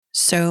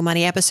So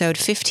Money episode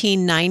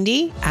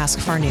 1590, Ask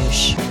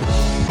Farnoosh.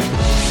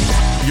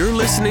 You're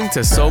listening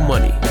to So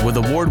Money with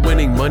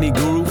award-winning money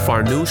guru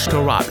Farnoosh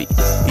Torabi.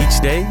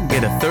 Each day,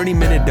 get a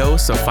 30-minute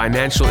dose of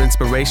financial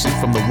inspiration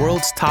from the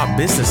world's top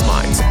business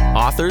minds,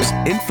 authors,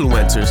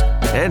 influencers,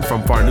 and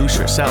from Farnoosh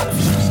herself.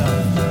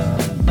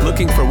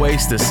 Looking for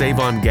ways to save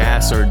on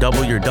gas or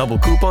double your double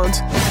coupons?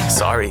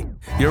 Sorry,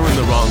 you're in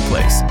the wrong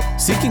place.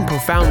 Seeking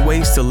profound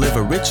ways to live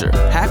a richer,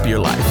 happier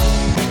life.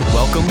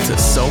 Welcome to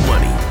So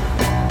Money.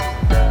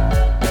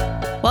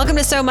 Welcome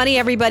to So Money,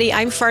 everybody.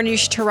 I'm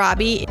Farnoosh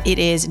Torabi. It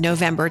is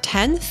November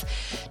 10th,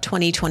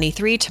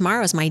 2023.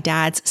 Tomorrow is my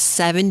dad's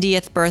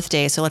 70th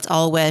birthday. So let's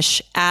all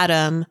wish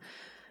Adam.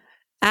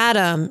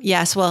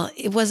 Yes, well,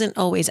 it wasn't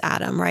always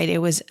Adam, right? It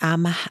was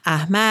Ahmad,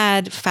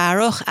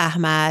 Farooq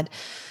Ahmad.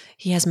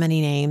 He has many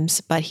names,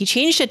 but he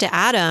changed it to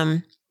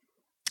Adam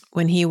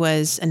when he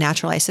was a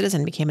naturalized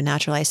citizen, became a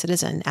naturalized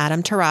citizen,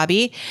 Adam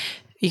Torabi.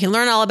 You can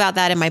learn all about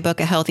that in my book,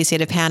 A Healthy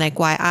State of Panic,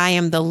 Why I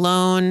Am the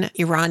Lone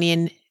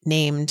Iranian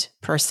Named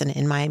Person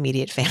in My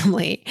Immediate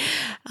Family.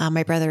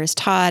 My brother is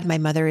Todd. My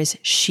mother is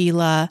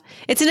Sheila.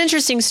 It's an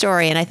interesting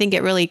story, and I think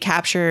it really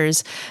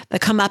captures the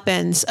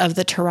comeuppance of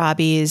the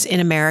Torabis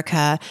in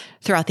America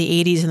throughout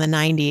the 80s and the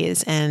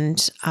 90s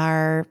and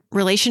our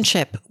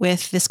relationship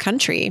with this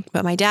country.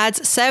 But my dad's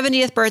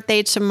 70th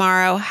birthday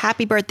tomorrow.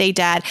 Happy birthday,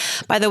 Dad.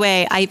 By the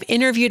way, I've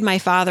interviewed my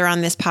father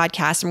on this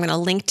podcast. I'm going to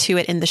link to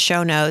it in the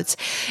show notes.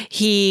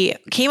 He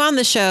came on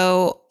the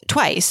show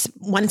twice,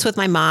 once with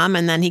my mom,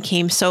 and then he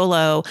came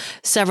solo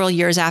several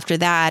years after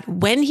that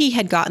when he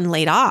had gotten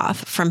laid off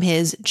from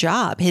his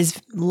job,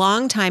 his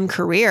longtime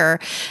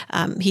career.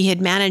 He had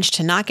managed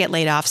to not get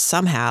laid off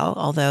somehow,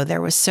 although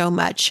there was so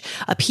much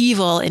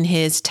upheaval in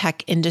his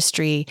tech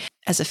industry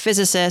as a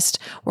physicist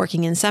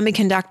working in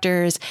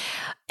semiconductors.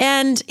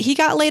 And he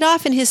got laid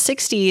off in his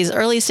 60s,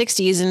 early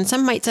 60s. And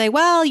some might say,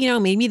 well,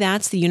 maybe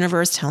that's the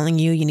universe telling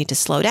you need to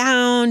slow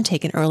down,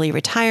 take an early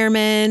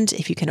retirement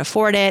if you can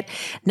afford it.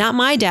 Not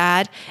my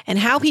dad. And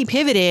how he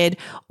pivoted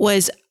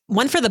was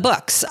one for the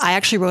books. I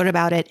actually wrote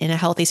about it in A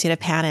Healthy State of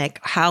Panic,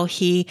 how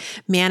he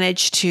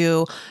managed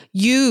to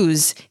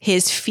use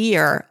his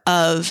fear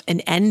of an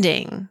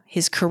ending,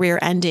 his career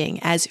ending,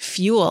 as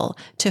fuel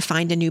to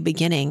find a new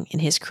beginning in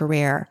his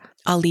career.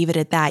 I'll leave it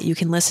at that. You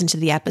can listen to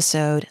the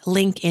episode,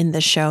 link in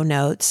the show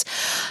notes.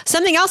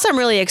 Something else I'm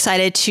really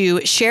excited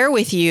to share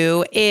with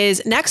you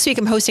is next week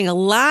I'm hosting a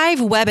live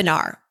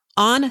webinar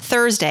on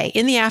Thursday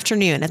in the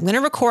afternoon. I'm going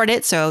to record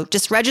it, so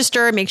just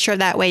register, make sure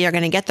that way you're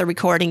going to get the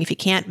recording if you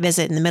can't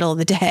visit in the middle of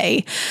the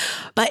day.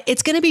 But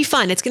it's going to be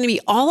fun. It's going to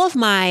be all of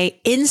my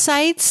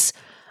insights,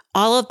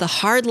 all of the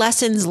hard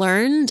lessons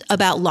learned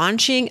about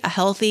launching a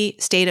healthy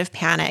state of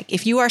panic.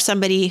 If you are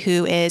somebody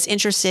who is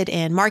interested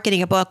in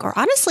marketing a book or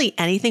honestly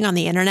anything on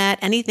the internet,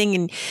 anything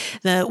in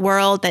the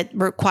world that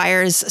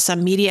requires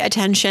some media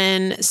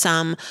attention,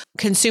 some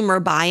consumer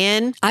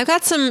buy-in, I've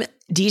got some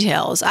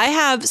details. I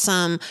have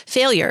some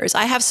failures.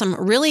 I have some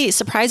really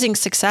surprising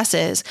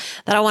successes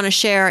that I want to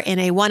share in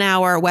a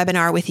 1-hour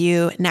webinar with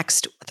you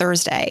next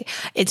Thursday.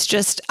 It's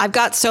just, I've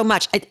got so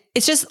much.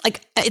 It's just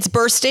like, it's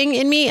bursting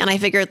in me. And I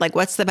figured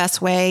what's the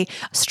best way,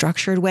 a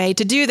structured way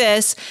to do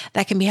this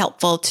that can be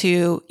helpful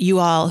to you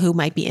all who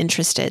might be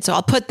interested. So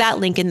I'll put that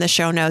link in the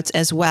show notes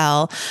as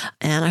well.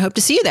 And I hope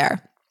to see you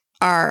there.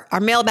 Our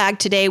mailbag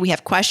today, we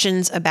have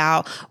questions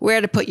about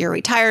where to put your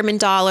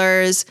retirement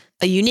dollars,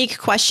 a unique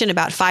question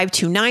about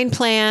 529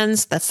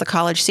 plans, that's the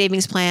college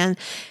savings plan,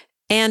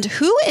 and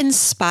who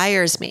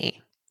inspires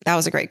me? That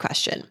was a great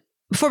question.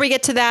 Before we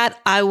get to that,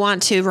 I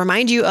want to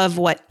remind you of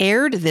what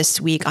aired this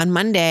week. On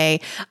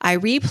Monday, I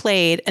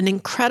replayed an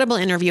incredible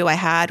interview I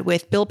had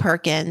with Bill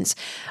Perkins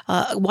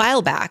a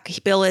while back.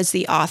 Bill is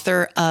the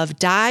author of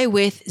Die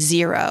with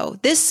Zero.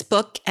 This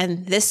book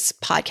and this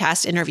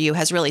podcast interview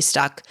has really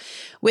stuck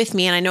with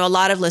me. And I know a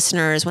lot of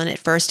listeners, when it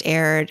first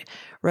aired,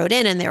 wrote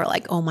in and they were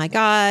like, oh my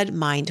God,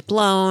 mind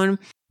blown.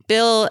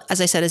 Bill, as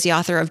I said, is the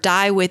author of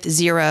Die with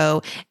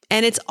Zero.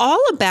 And it's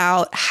all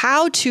about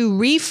how to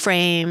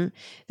reframe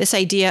this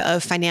idea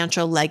of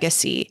financial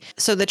legacy.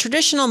 So the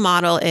traditional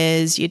model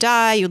is you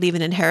die, you leave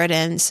an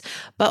inheritance.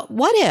 But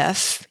what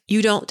if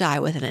you don't die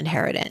with an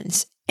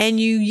inheritance and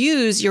you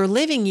use your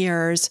living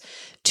years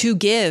to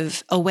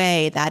give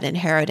away that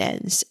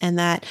inheritance, and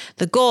that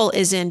the goal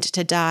isn't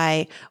to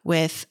die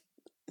with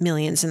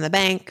millions in the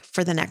bank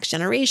for the next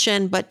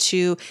generation, but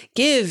to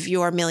give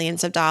your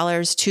millions of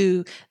dollars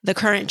to the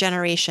current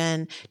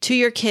generation, to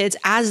your kids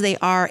as they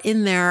are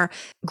in their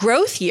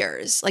growth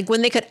years, like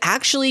when they could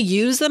actually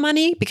use the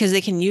money because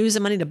they can use the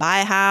money to buy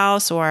a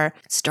house or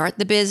start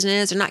the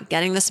business. They're not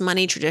getting this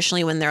money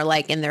traditionally when they're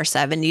in their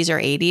 70s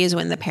or 80s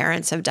when the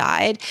parents have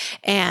died.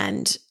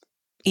 And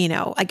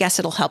I guess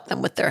it'll help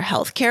them with their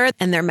healthcare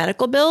and their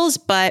medical bills.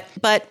 But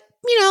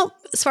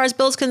as far as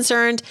Bill's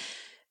concerned,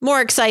 more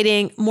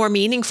exciting, more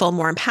meaningful,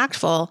 more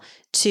impactful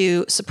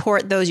to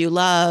support those you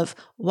love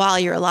while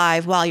you're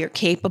alive, while you're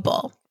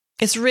capable.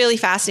 It's really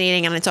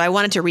fascinating. And so I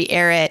wanted to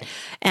re-air it.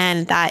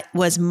 And that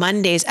was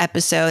Monday's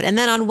episode. And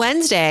then on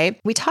Wednesday,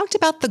 we talked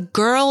about the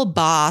girl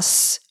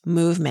boss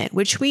movement,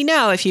 which we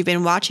know if you've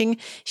been watching,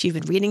 if you've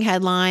been reading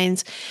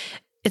headlines,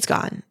 it's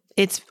gone.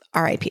 It's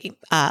RIP.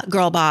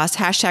 Girl boss,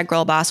 hashtag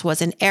girl boss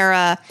was an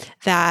era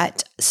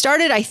that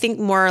started, I think,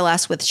 more or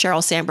less with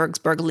Sheryl Sandberg's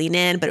Lean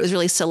In, but it was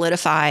really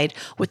solidified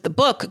with the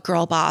book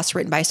Girl Boss,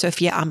 written by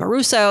Sophia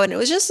Amoruso. And it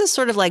was just this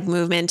sort of like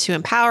movement to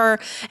empower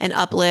and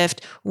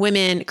uplift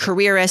women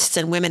careerists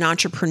and women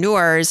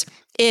entrepreneurs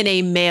in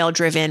a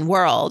male-driven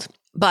world.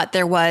 But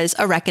there was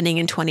a reckoning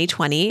in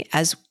 2020,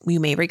 as you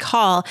may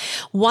recall.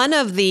 One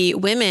of the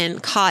women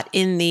caught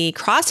in the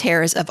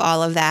crosshairs of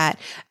all of that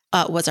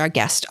was our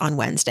guest on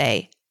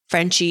Wednesday,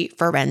 Frenchie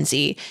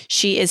Ferenzi.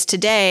 She is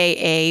today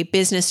a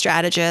business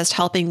strategist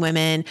helping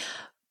women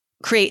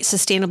create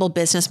sustainable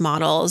business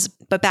models.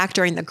 But back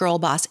during the girl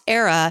boss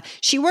era,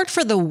 she worked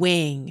for The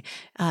Wing.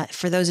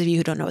 For those of you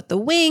who don't know what The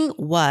Wing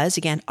was,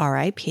 again,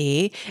 RIP,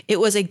 it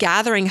was a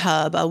gathering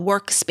hub, a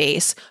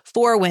workspace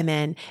for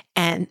women.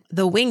 And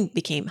The Wing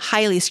became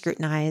highly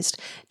scrutinized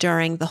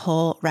during the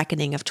whole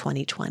reckoning of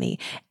 2020.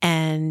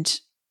 And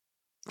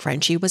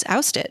Frenchie was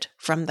ousted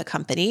from the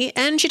company,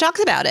 and she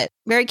talks about it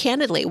very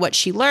candidly, what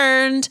she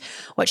learned,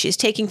 what she's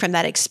taking from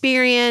that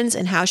experience,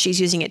 and how she's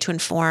using it to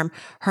inform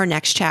her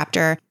next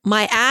chapter.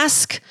 My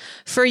ask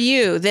for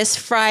you this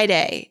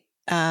Friday,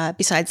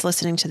 besides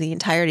listening to the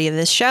entirety of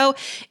this show,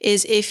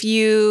 is if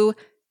you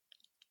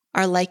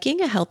are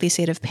liking A Healthy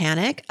State of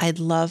Panic, I'd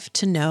love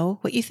to know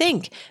what you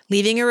think.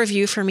 Leaving a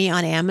review for me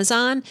on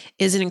Amazon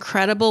is an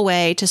incredible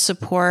way to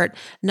support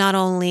not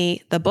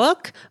only the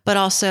book, but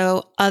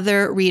also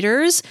other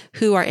readers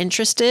who are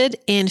interested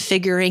in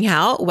figuring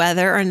out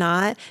whether or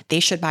not they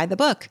should buy the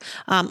book.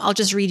 I'll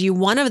just read you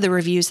one of the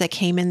reviews that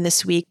came in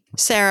this week.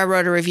 Sarah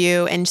wrote a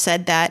review and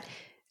said that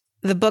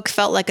the book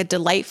felt like a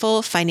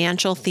delightful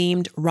financial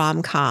themed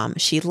rom-com.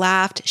 She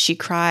laughed, she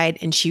cried,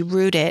 and she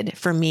rooted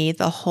for me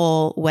the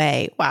whole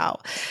way. Wow.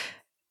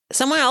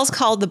 Someone else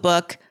called the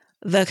book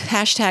the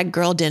hashtag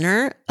girl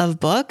dinner of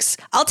books.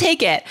 I'll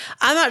take it.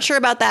 I'm not sure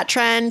about that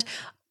trend,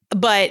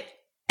 but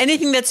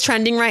anything that's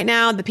trending right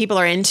now that people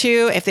are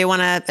into, if they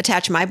want to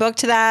attach my book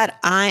to that,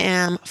 I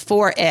am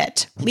for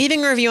it.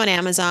 Leaving a review on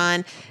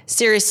Amazon,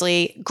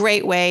 seriously,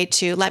 great way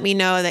to let me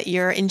know that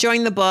you're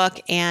enjoying the book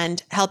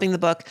and helping the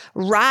book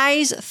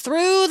rise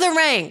through the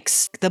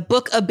ranks, the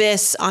book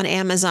abyss on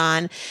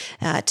Amazon,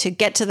 to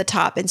get to the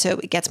top. And so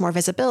it gets more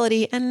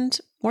visibility and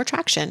more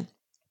traction.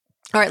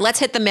 All right, let's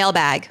hit the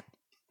mailbag.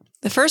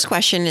 The first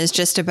question is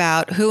just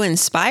about who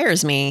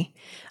inspires me.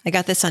 I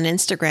got this on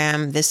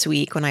Instagram this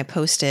week when I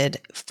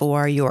posted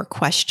for your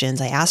questions.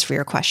 I asked for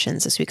your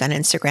questions this week on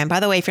Instagram. By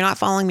the way, if you're not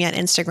following me on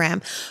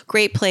Instagram,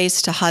 great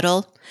place to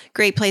huddle,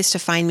 great place to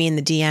find me in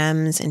the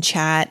DMs and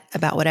chat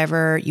about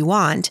whatever you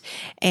want.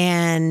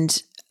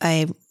 And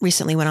I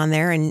recently went on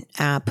there and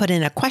put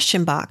in a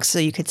question box so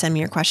you could send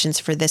me your questions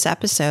for this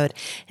episode.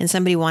 And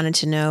somebody wanted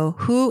to know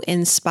who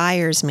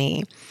inspires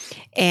me.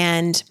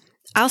 And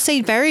I'll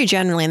say very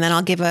generally, and then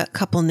I'll give a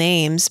couple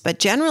names, but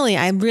generally,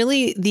 I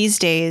really these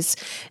days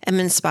am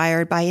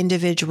inspired by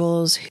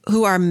individuals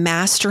who are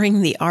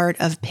mastering the art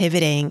of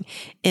pivoting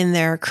in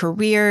their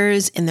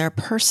careers, in their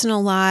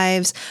personal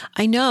lives.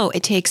 I know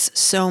it takes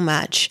so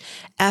much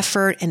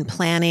effort and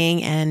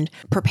planning and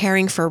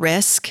preparing for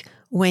risk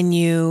when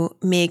you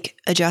make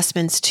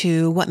adjustments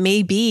to what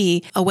may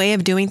be a way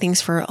of doing things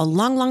for a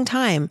long, long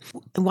time.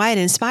 Why it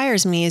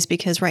inspires me is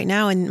because right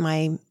now in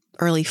my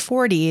early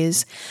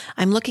 40s,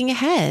 I'm looking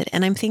ahead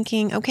and I'm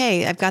thinking,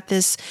 okay, I've got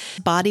this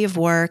body of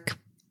work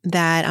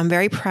that I'm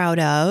very proud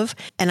of,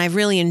 and I've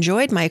really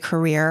enjoyed my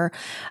career.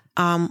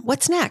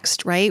 What's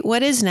next, right?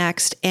 What is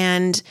next?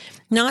 And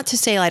not to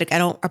say like I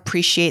don't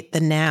appreciate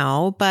the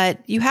now, but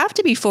you have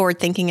to be forward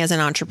thinking as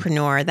an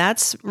entrepreneur.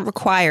 That's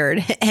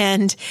required.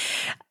 And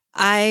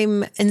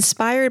I'm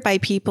inspired by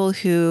people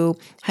who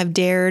have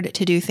dared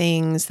to do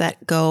things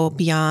that go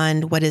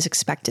beyond what is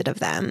expected of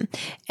them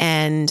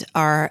and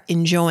are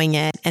enjoying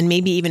it and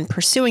maybe even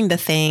pursuing the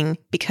thing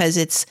because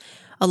it's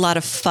a lot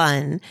of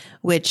fun,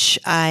 which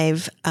I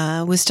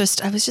was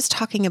just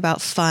talking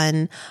about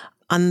fun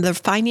on the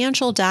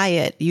Financial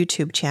Diet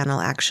YouTube channel.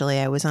 Actually,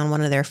 I was on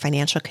one of their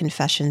financial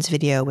confessions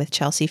video with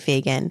Chelsea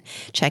Fagan.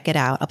 Check it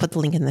out. I'll put the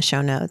link in the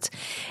show notes.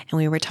 And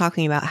we were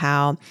talking about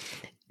how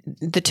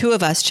the two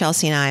of us,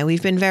 Chelsea and I,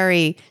 we've been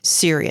very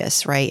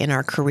serious, right, in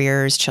our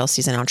careers.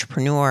 Chelsea's an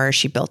entrepreneur.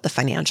 She built the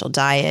Financial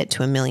Diet to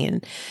 1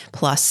 million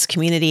plus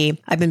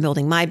community. I've been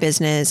building my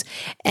business,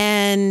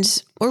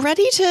 and we're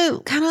ready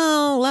to kind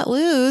of let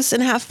loose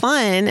and have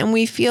fun. And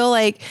we feel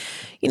like,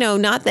 you know,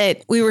 not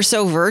that we were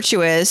so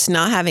virtuous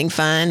not having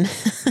fun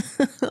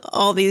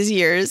all these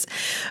years,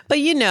 but,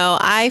 you know,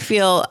 I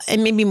feel,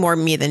 and maybe more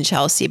me than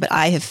Chelsea, but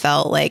I have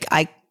felt like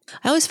I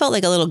always felt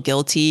like a little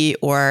guilty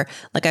or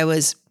like I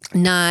was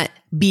not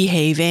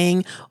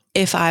behaving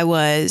if I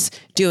was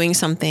doing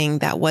something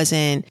that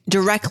wasn't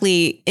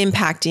directly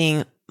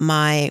impacting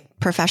my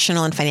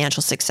professional and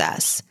financial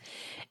success.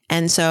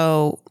 And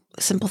so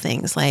simple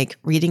things like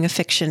reading a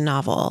fiction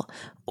novel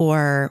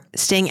or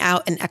staying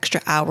out an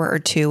extra hour or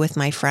two with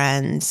my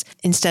friends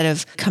instead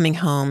of coming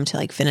home to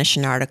like finish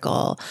an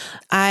article.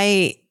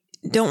 I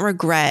don't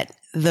regret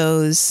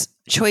those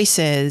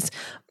choices,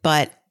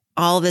 but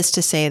all this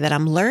to say that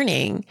I'm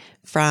learning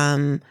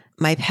from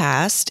my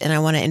past and I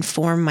want to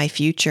inform my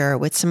future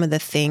with some of the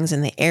things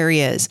and the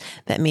areas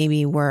that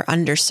maybe were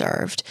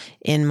underserved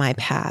in my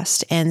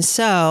past. And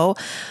so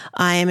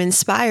I am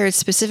inspired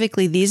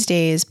specifically these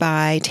days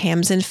by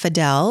Tamsin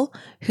Fadell,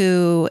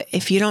 who,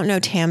 if you don't know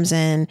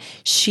Tamsin,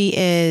 she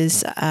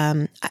is,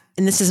 and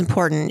this is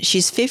important,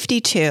 she's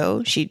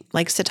 52. She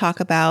likes to talk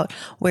about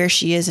where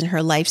she is in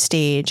her life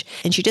stage.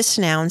 And she just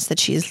announced that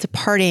she is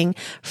departing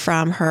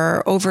from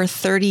her over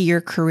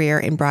 30-year career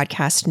in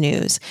broadcast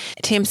news.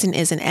 Tamsin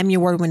is an Emmy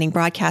Award-winning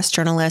broadcast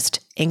journalist,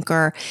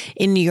 anchor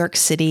in New York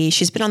City.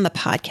 She's been on the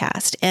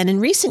podcast. And in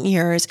recent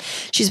years,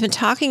 she's been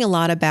talking a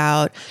lot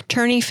about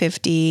turning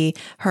 50,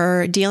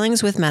 her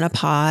dealings with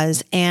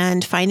menopause,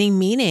 and finding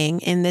meaning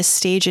in this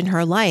stage in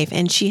her life.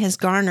 And she has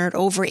garnered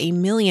over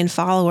 1 million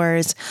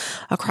followers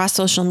across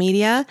social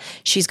media.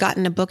 She's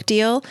gotten a book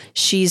deal.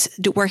 She's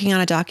working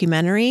on a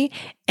documentary.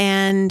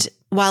 And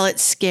while it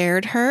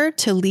scared her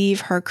to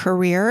leave her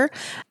career,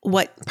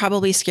 what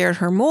probably scared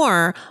her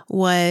more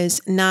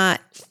was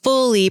not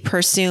fully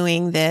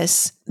pursuing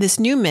this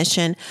new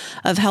mission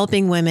of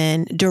helping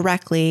women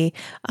directly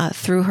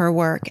through her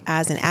work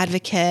as an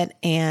advocate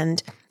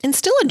and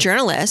still a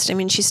journalist. I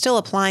mean, she's still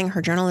applying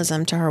her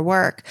journalism to her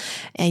work,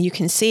 and you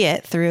can see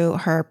it through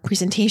her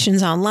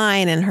presentations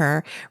online and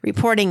her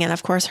reporting. And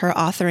of course, her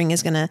authoring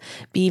is going to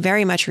be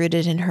very much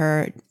rooted in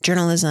her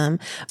journalism.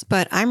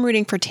 But I'm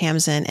rooting for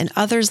Tamsin and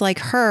others like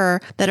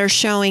her that are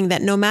showing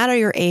that no matter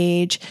your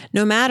age,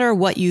 no matter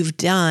what you've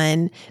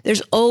done,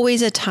 there's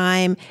always a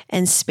time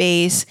and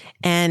space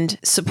and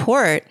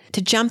support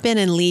to jump in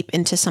and leap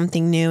into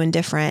something new and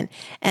different.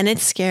 And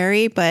it's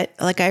scary, but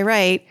like I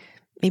write,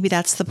 maybe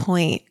that's the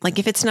point. Like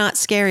if it's not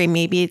scary,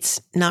 maybe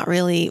it's not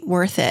really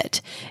worth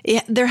it.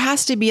 There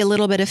has to be a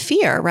little bit of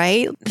fear,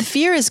 right? The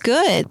fear is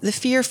good. The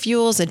fear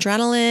fuels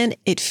adrenaline.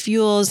 It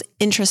fuels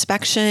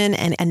introspection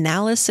and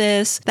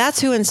analysis. That's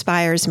who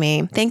inspires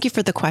me. Thank you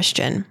for the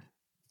question.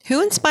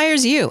 Who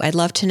inspires you? I'd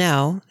love to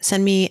know.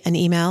 Send me an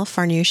email,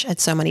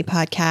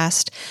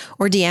 farnoosh@somanypodcast,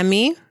 or DM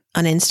me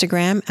on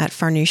Instagram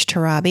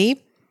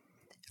 @FarnooshtArabi.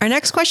 Our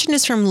next question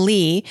is from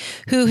Lee,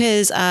 who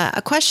has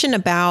a question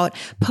about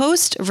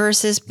post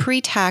versus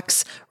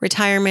pre-tax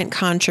retirement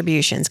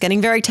contributions. Getting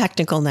very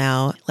technical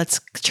now.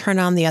 Let's turn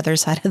on the other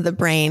side of the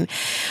brain.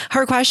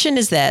 Her question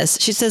is this.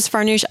 She says,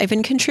 Farnoosh, I've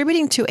been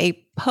contributing to a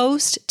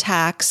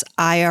post-tax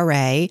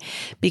IRA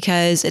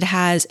because it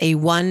has a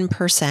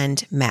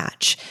 1%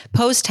 match.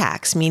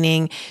 Post-tax,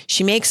 meaning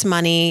she makes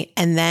money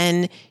and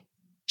then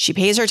she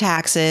pays her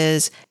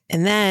taxes,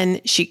 and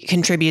then she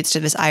contributes to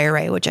this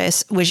IRA, which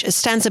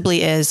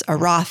ostensibly is a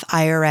Roth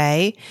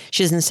IRA.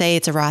 She doesn't say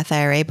it's a Roth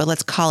IRA, but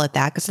let's call it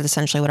that because it's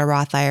essentially what a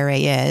Roth IRA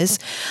is.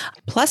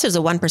 Plus, there's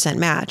a 1%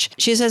 match.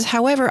 She says,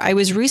 however, I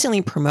was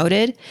recently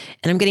promoted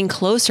and I'm getting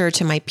closer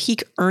to my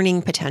peak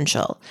earning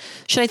potential.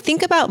 Should I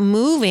think about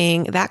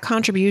moving that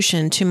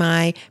contribution to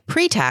my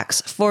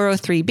pre-tax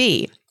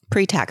 403B?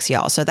 Pre-tax,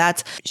 y'all. So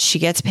that's, she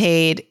gets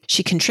paid,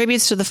 she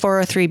contributes to the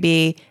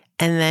 403B,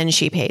 and then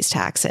she pays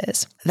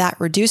taxes. That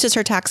reduces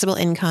her taxable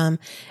income,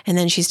 and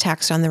then she's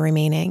taxed on the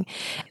remaining.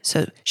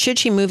 So should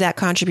she move that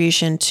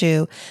contribution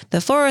to the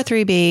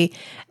 403B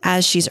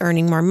as she's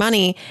earning more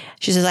money?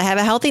 She says, I have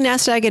a healthy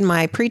nest egg in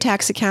my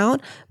pre-tax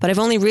account, but I've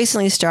only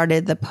recently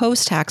started the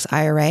post-tax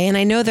IRA, and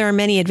I know there are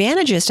many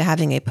advantages to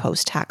having a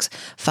post-tax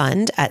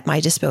fund at my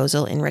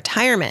disposal in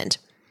retirement.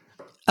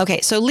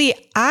 Okay, so Lee,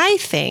 I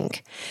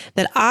think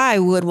that I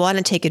would want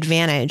to take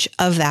advantage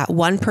of that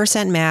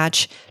 1%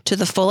 match to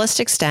the fullest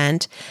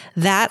extent.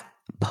 That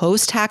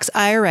post-tax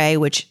IRA,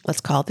 which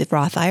let's call it the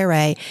Roth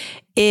IRA,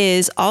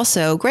 is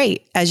also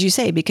great, as you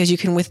say, because you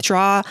can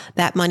withdraw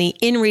that money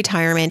in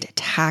retirement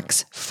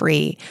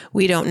tax-free.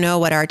 We don't know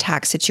what our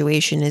tax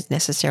situation is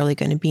necessarily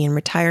going to be in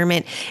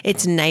retirement.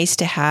 It's nice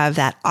to have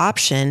that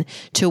option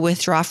to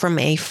withdraw from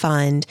a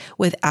fund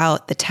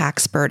without the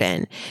tax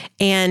burden.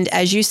 And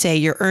as you say,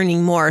 you're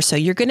earning more, so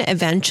you're going to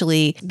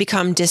eventually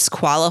become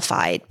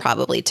disqualified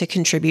probably to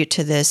contribute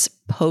to this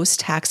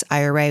post-tax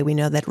IRA. We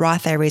know that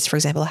Roth IRAs, for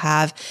example,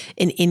 have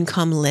an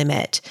income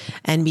limit,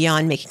 and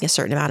beyond making a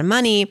certain amount of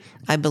money,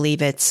 I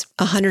believe it's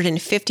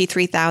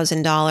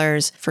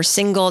 $153,000 for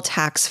single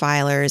tax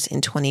filers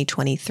in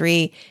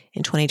 2023.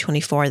 In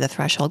 2024, the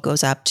threshold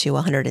goes up to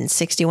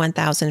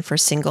 $161,000 for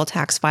single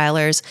tax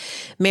filers.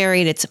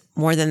 Married, it's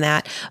more than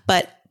that.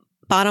 But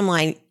bottom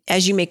line,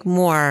 as you make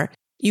more,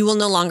 you will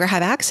no longer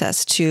have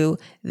access to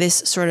this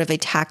sort of a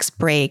tax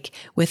break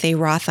with a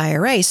Roth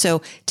IRA.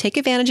 So take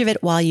advantage of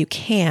it while you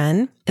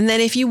can. And then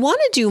if you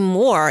want to do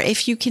more,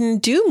 if you can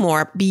do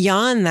more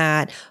beyond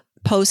that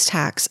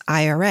post-tax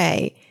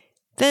IRA,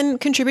 then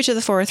contribute to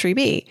the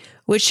 403b,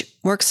 which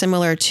works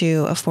similar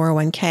to a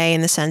 401k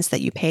in the sense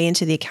that you pay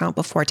into the account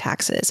before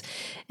taxes.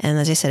 And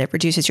as I said, it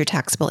reduces your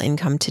taxable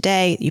income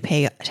today. You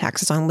pay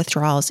taxes on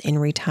withdrawals in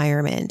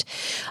retirement.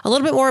 A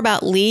little bit more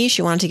about Lee.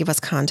 She wanted to give us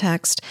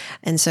context.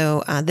 And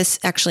so this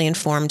actually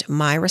informed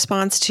my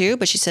response too.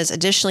 But she says,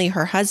 additionally,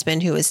 her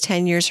husband, who is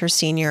 10 years her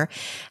senior,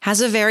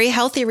 has a very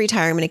healthy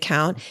retirement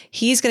account.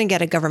 He's going to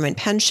get a government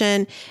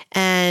pension.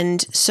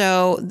 And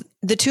so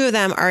the two of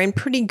them are in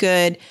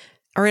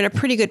a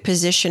pretty good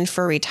position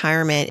for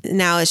retirement.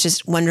 Now it's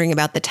just wondering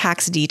about the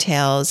tax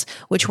details,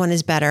 which one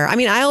is better. I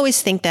mean, I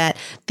always think that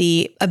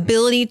the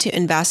ability to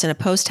invest in a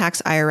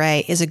post-tax IRA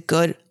is a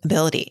good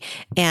ability.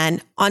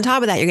 And on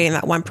top of that, you're getting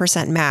that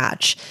 1%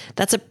 match.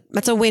 That's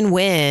a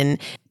win-win.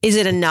 Is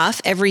it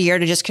enough every year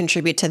to just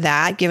contribute to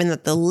that, given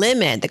that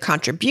the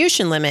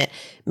contribution limit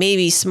may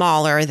be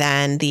smaller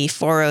than the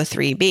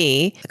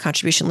 403b? The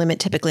contribution limit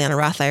typically on a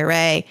Roth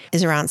IRA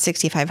is around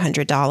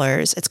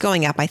 $6,500. It's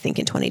going up, I think,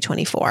 in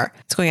 2024.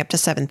 It's going up to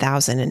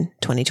 $7,000 in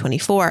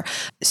 2024.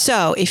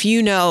 So if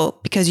you know,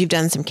 because you've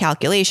done some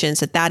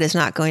calculations, that is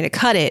not going to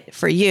cut it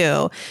for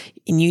you,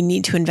 and you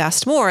need to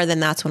invest more, then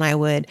that's when I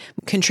would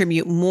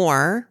contribute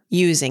more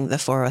using the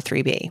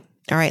 403b.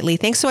 All right, Lee,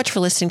 thanks so much for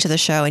listening to the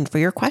show and for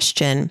your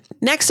question.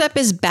 Next up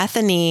is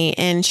Bethany,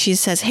 and she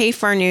says, hey,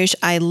 Farnoosh,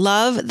 I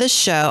love the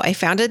show. I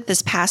found it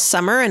this past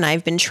summer, and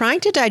I've been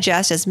trying to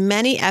digest as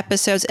many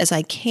episodes as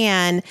I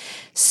can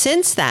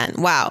since then.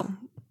 Wow.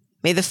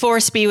 May the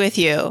force be with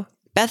you.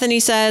 Bethany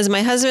says,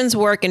 my husband's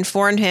work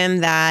informed him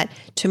that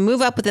to move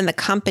up within the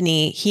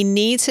company, he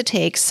needs to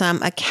take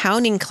some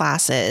accounting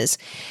classes.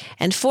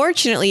 And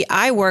fortunately,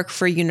 I work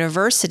for a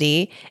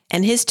university,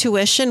 and his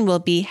tuition will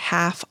be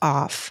half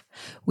off.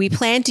 We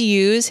plan to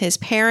use his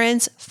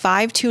parents'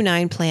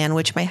 529 plan,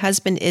 which my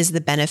husband is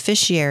the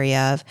beneficiary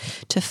of,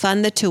 to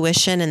fund the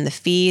tuition and the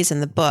fees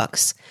and the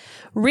books.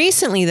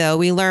 Recently, though,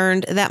 we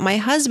learned that my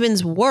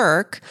husband's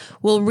work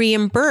will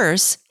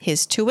reimburse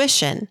his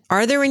tuition.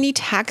 Are there any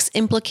tax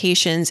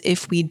implications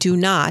if we do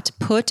not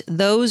put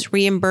those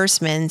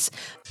reimbursements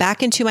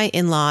back into my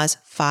in-laws'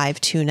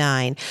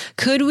 529?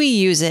 Could we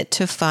use it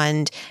to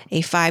fund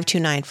a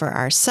 529 for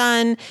our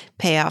son,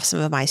 pay off some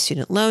of my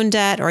student loan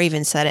debt, or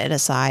even set it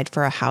aside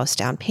for a house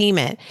down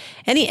payment?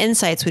 Any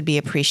insights would be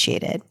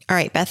appreciated. All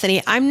right,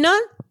 Bethany, I'm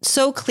not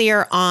so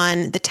clear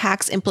on the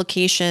tax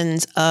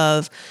implications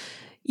of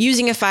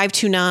using a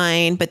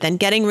 529, but then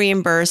getting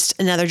reimbursed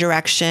another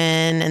direction.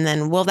 And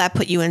then will that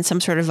put you in some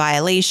sort of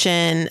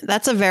violation?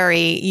 That's a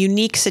very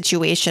unique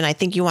situation. I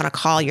think you want to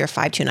call your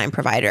 529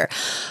 provider.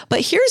 But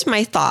here's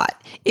my thought.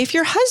 If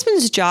your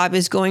husband's job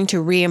is going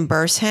to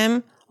reimburse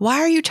him, why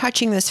are you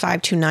touching this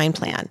 529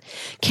 plan?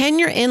 Can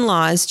your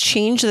in-laws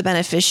change the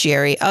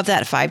beneficiary of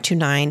that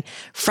 529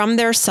 from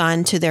their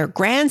son to their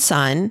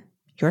grandson,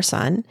 your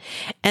son,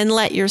 and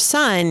let your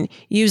son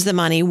use the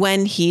money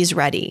when he's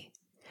ready?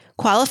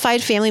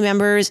 Qualified family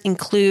members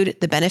include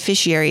the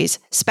beneficiary's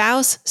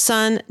spouse,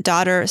 son,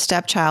 daughter,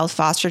 stepchild,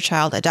 foster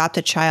child,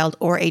 adopted child,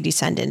 or a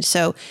descendant.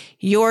 So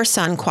your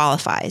son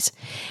qualifies.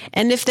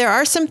 And if there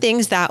are some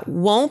things that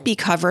won't be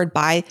covered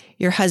by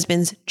your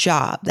husband's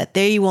job that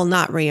they will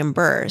not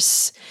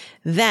reimburse,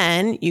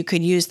 then you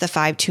could use the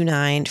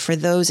 529 for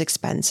those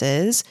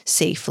expenses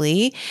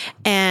safely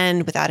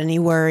and without any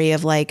worry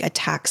of like a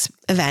tax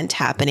event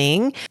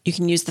happening. You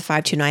can use the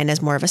 529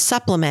 as more of a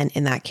supplement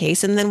in that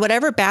case. And then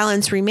whatever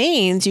balance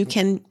remains, you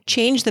can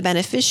change the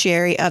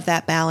beneficiary of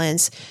that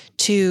balance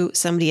to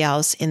somebody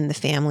else in the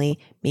family,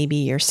 maybe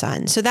your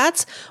son. So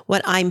that's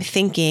what I'm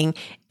thinking.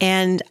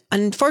 And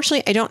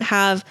unfortunately, I don't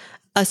have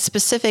a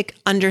specific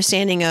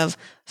understanding of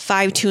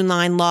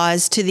 529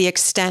 laws to the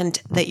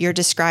extent that you're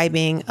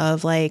describing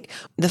of like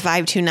the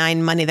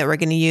 529 money that we're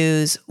going to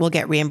use will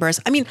get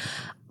reimbursed. I mean,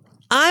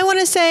 I want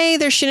to say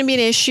there shouldn't be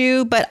an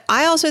issue, but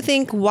I also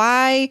think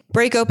why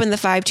break open the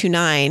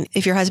 529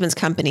 if your husband's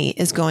company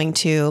is going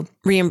to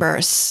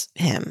reimburse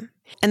him?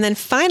 And then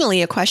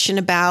finally, a question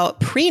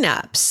about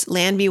prenups.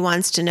 Lanby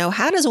wants to know,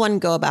 how does one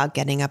go about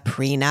getting a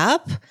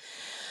prenup?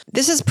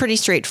 This is pretty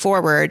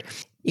straightforward.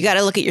 You got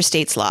to look at your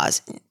state's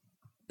laws.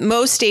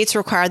 Most states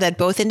require that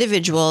both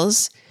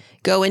individuals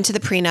go into the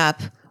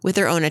prenup with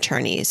their own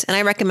attorneys. And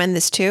I recommend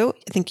this too.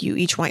 I think you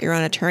each want your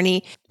own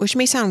attorney, which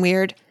may sound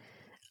weird.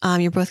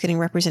 You're both getting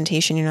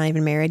representation. You're not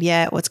even married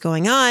yet. What's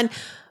going on?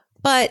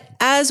 But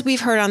as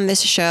we've heard on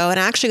this show, and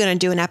I'm actually going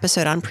to do an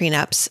episode on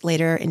prenups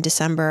later in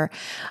December,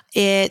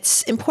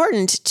 it's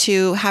important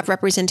to have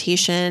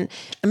representation.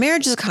 A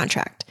marriage is a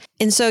contract.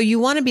 And so you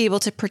want to be able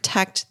to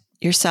protect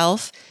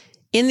yourself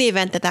in the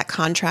event that that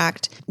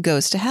contract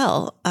goes to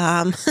hell,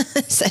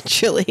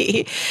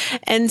 essentially.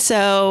 And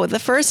so the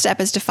first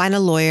step is to find a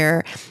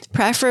lawyer,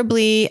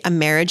 preferably a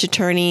marriage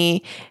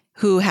attorney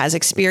who has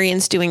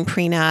experience doing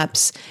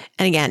prenups.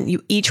 And again,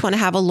 you each want to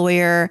have a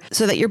lawyer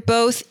so that you're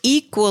both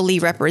equally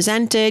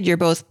represented. You're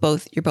both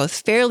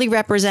fairly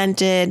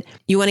represented.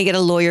 You want to get a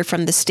lawyer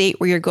from the state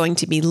where you're going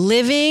to be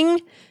living,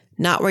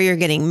 not where you're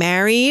getting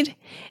married.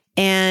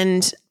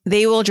 And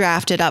They will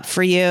draft it up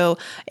for you.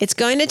 It's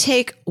going to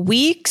take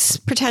weeks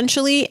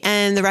potentially.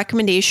 And the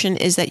recommendation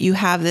is that you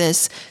have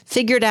this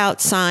figured out,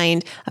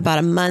 signed about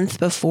a month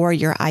before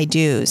your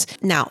I-dos.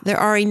 Now, there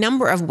are a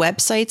number of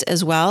websites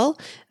as well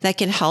that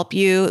can help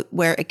you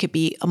where it could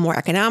be more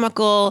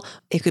economical.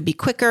 It could be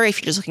quicker if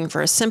you're just looking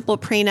for a simple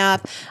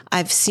prenup.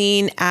 I've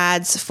seen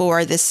ads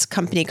for this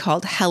company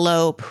called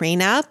Hello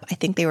Prenup. I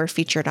think they were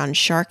featured on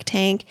Shark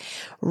Tank.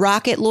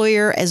 Rocket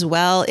Lawyer as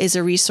well is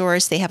a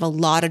resource. They have a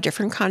lot of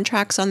different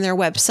contracts on their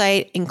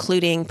website,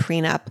 including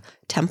prenup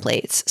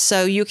templates.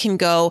 So you can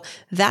go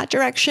that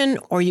direction,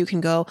 or you can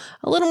go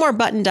a little more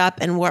buttoned up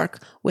and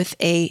work with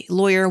a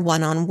lawyer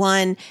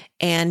one-on-one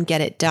and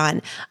get it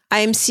done.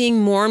 I'm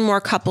seeing more and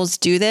more couples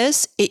do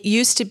this. It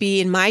used to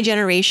be in my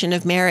generation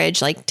of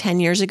marriage, like 10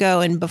 years ago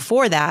and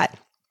before that,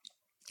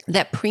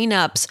 that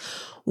prenups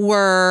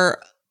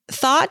were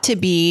thought to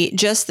be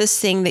just this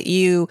thing that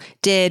you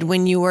did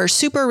when you were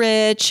super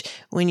rich,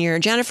 when you're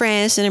Jennifer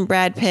Aniston and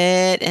Brad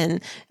Pitt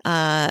and,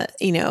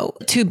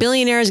 two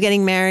billionaires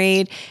getting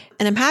married.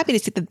 And I'm happy to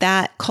see that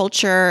that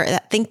culture,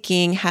 that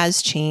thinking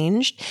has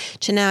changed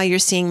to now you're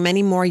seeing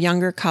many more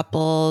younger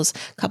couples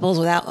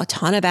without a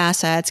ton of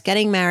assets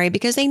getting married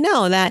because they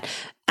know that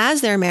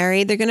as they're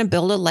married, they're going to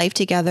build a life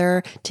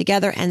together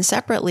and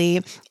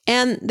separately.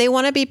 And they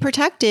want to be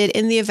protected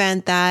in the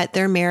event that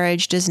their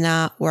marriage does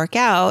not work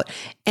out.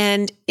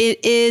 And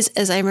it is,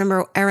 as I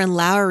remember, Erin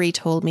Lowry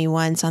told me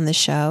once on the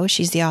show,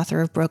 she's the author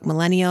of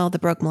the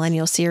Broke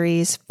Millennial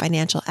series,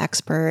 financial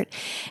expert.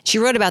 She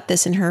wrote about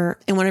this in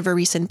one of her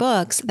recent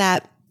books,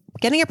 that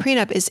getting a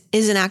prenup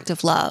is an act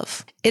of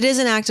love. It is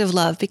an act of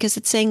love because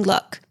it's saying,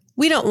 look,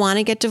 we don't want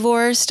to get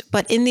divorced,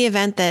 but in the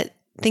event that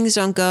things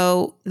don't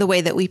go the way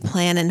that we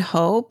plan and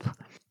hope,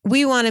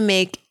 we want to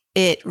make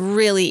it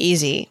really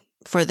easy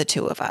for the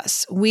two of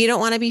us. We don't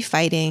want to be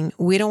fighting.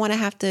 We don't want to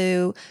have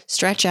to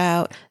stretch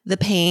out the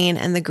pain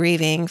and the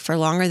grieving for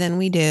longer than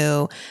we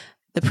do.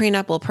 The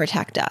prenup will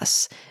protect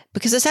us.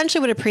 Because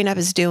essentially what a prenup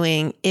is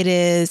doing, it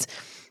is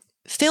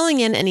filling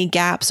in any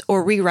gaps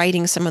or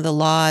rewriting some of the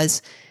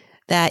laws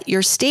that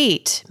your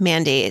state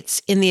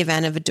mandates in the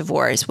event of a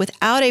divorce.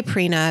 Without a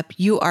prenup,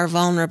 you are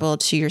vulnerable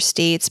to your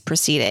state's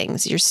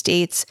proceedings, your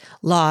state's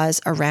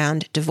laws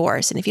around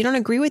divorce. And if you don't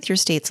agree with your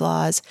state's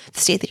laws, the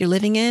state that you're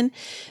living in,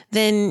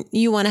 then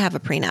you want to have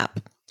a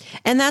prenup.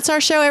 And that's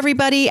our show,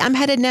 everybody. I'm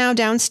headed now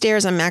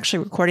downstairs. I'm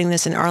actually recording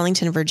this in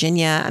Arlington,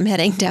 Virginia. I'm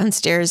heading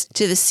downstairs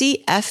to the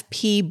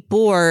CFP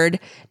Board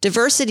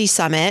Diversity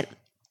Summit.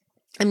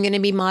 I'm going to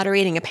be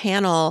moderating a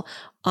panel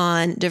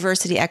on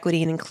diversity,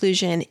 equity, and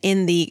inclusion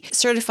in the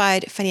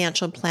certified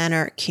financial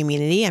planner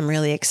community. I'm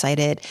really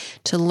excited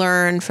to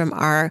learn from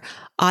our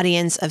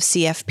audience of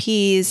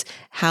CFPs,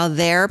 how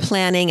they're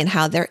planning and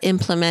how they're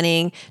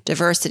implementing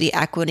diversity,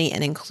 equity,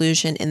 and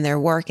inclusion in their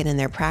work and in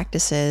their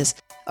practices.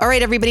 All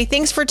right, everybody,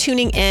 thanks for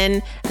tuning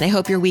in, and I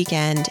hope your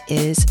weekend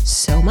is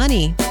so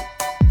money.